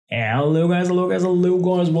Hello guys,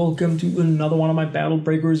 welcome to another one of my Battle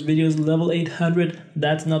Breakers videos, level 800.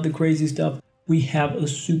 That's not the crazy stuff. We have a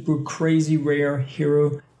super crazy rare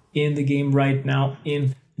hero in the game right now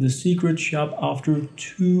in the secret shop after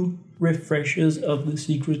 2 refreshes of the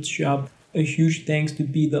secret shop. A huge thanks to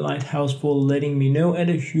Be the Lighthouse for letting me know, and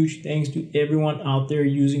a huge thanks to everyone out there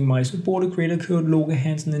using my supporter creator code Loga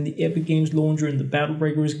Hansen in the Epic Games launcher in the Battle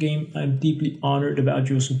Breakers game. I'm deeply honored about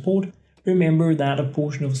your support. Remember that a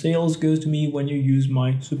portion of sales goes to me when you use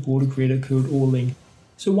my supporter creator code or link.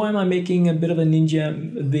 So why am I making a bit of a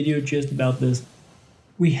ninja video just about this?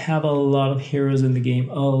 We have a lot of heroes in the game,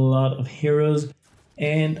 a lot of heroes,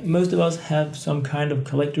 and most of us have some kind of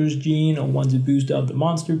collector's gene or want to boost up the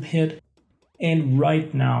monster pit. And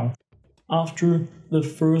right now, after the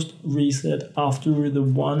first reset, after the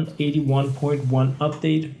 181.1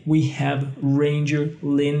 update, we have Ranger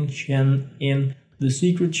Lin Chen in the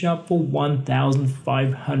secret shop for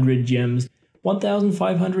 1,500 gems.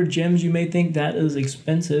 1,500 gems, you may think that is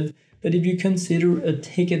expensive, but if you consider a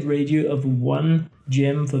ticket ratio of 1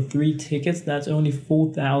 gem for 3 tickets, that's only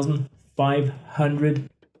 4,500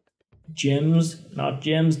 gems, not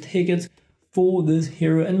gems, tickets for this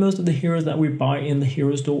hero. And most of the heroes that we buy in the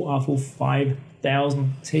hero store are for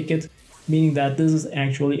 5,000 tickets, meaning that this is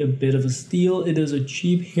actually a bit of a steal. It is a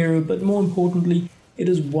cheap hero, but more importantly, it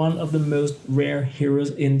is one of the most rare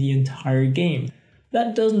heroes in the entire game.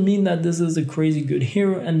 That doesn't mean that this is a crazy good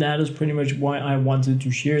hero, and that is pretty much why I wanted to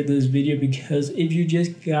share this video, because if you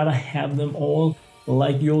just gotta have them all,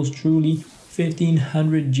 like yours truly,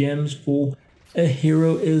 1,500 gems for a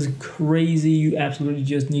hero is crazy. You absolutely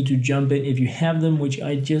just need to jump in if you have them, which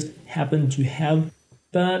I just happen to have.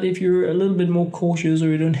 But if you're a little bit more cautious or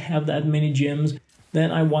you don't have that many gems, then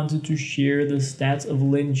I wanted to share the stats of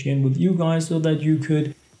Lin Chen with you guys so that you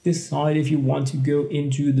could decide if you want to go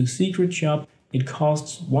into the secret shop. It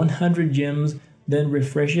costs 100 gems, then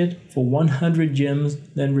refresh it for 100 gems,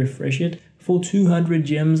 then refresh it for 200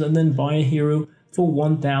 gems, and then buy a hero for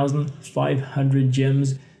 1,500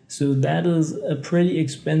 gems. So that is a pretty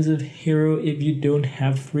expensive hero if you don't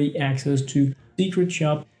have free access to secret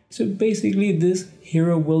shop. So basically this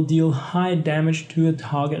hero will deal high damage to a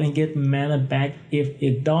target and get mana back if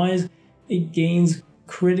it dies. It gains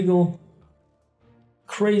critical,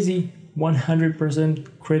 crazy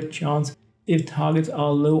 100% crit chance if targets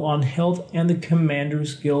are low on health, and the commander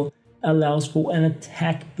skill allows for an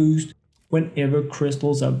attack boost whenever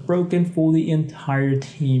crystals are broken for the entire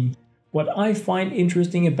team. What I find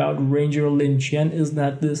interesting about Ranger Lin Chen is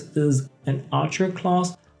that this is an archer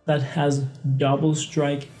class that has double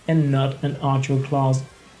strike and not an archer class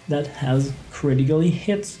that has critically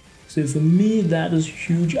hits. So for me that is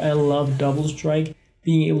huge. I love double strike.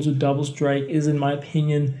 Being able to double strike is, in my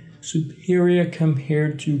opinion, superior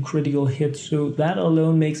compared to critical hits, so that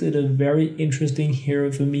alone makes it a very interesting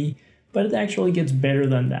hero for me, but it actually gets better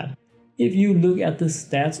than that. If you look at the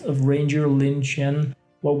stats of Ranger Lin Chen,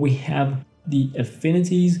 what we have the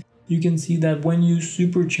affinities, you can see that when you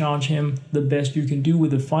supercharge him, the best you can do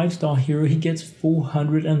with a 5-star hero, he gets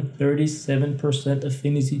 437%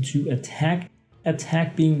 affinity to attack.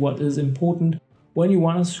 Attack being what is important when you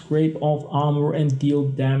want to scrape off armor and deal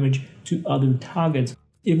damage to other targets.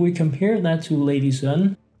 If we compare that to Lady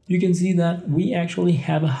Sun, you can see that we actually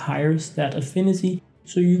have a higher stat affinity,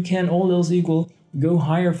 so you can, all else equal, go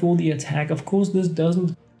higher for the attack. Of course, this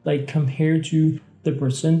doesn't compare to the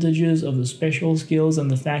percentages of the special skills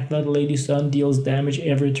and the fact that Lady Sun deals damage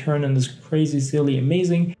every turn and is crazy, silly,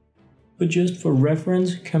 amazing. But just for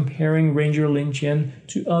reference, comparing Ranger Lin Chen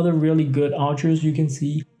to other really good archers, you can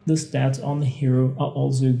see the stats on the hero are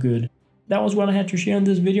also good. That was what I had to share in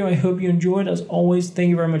this video. I hope you enjoyed. As always,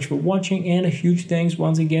 thank you very much for watching, and a huge thanks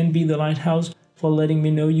once again, Be the Lighthouse, for letting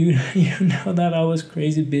me know. You know that I was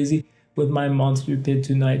crazy busy with my monster pit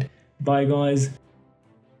tonight. Bye guys.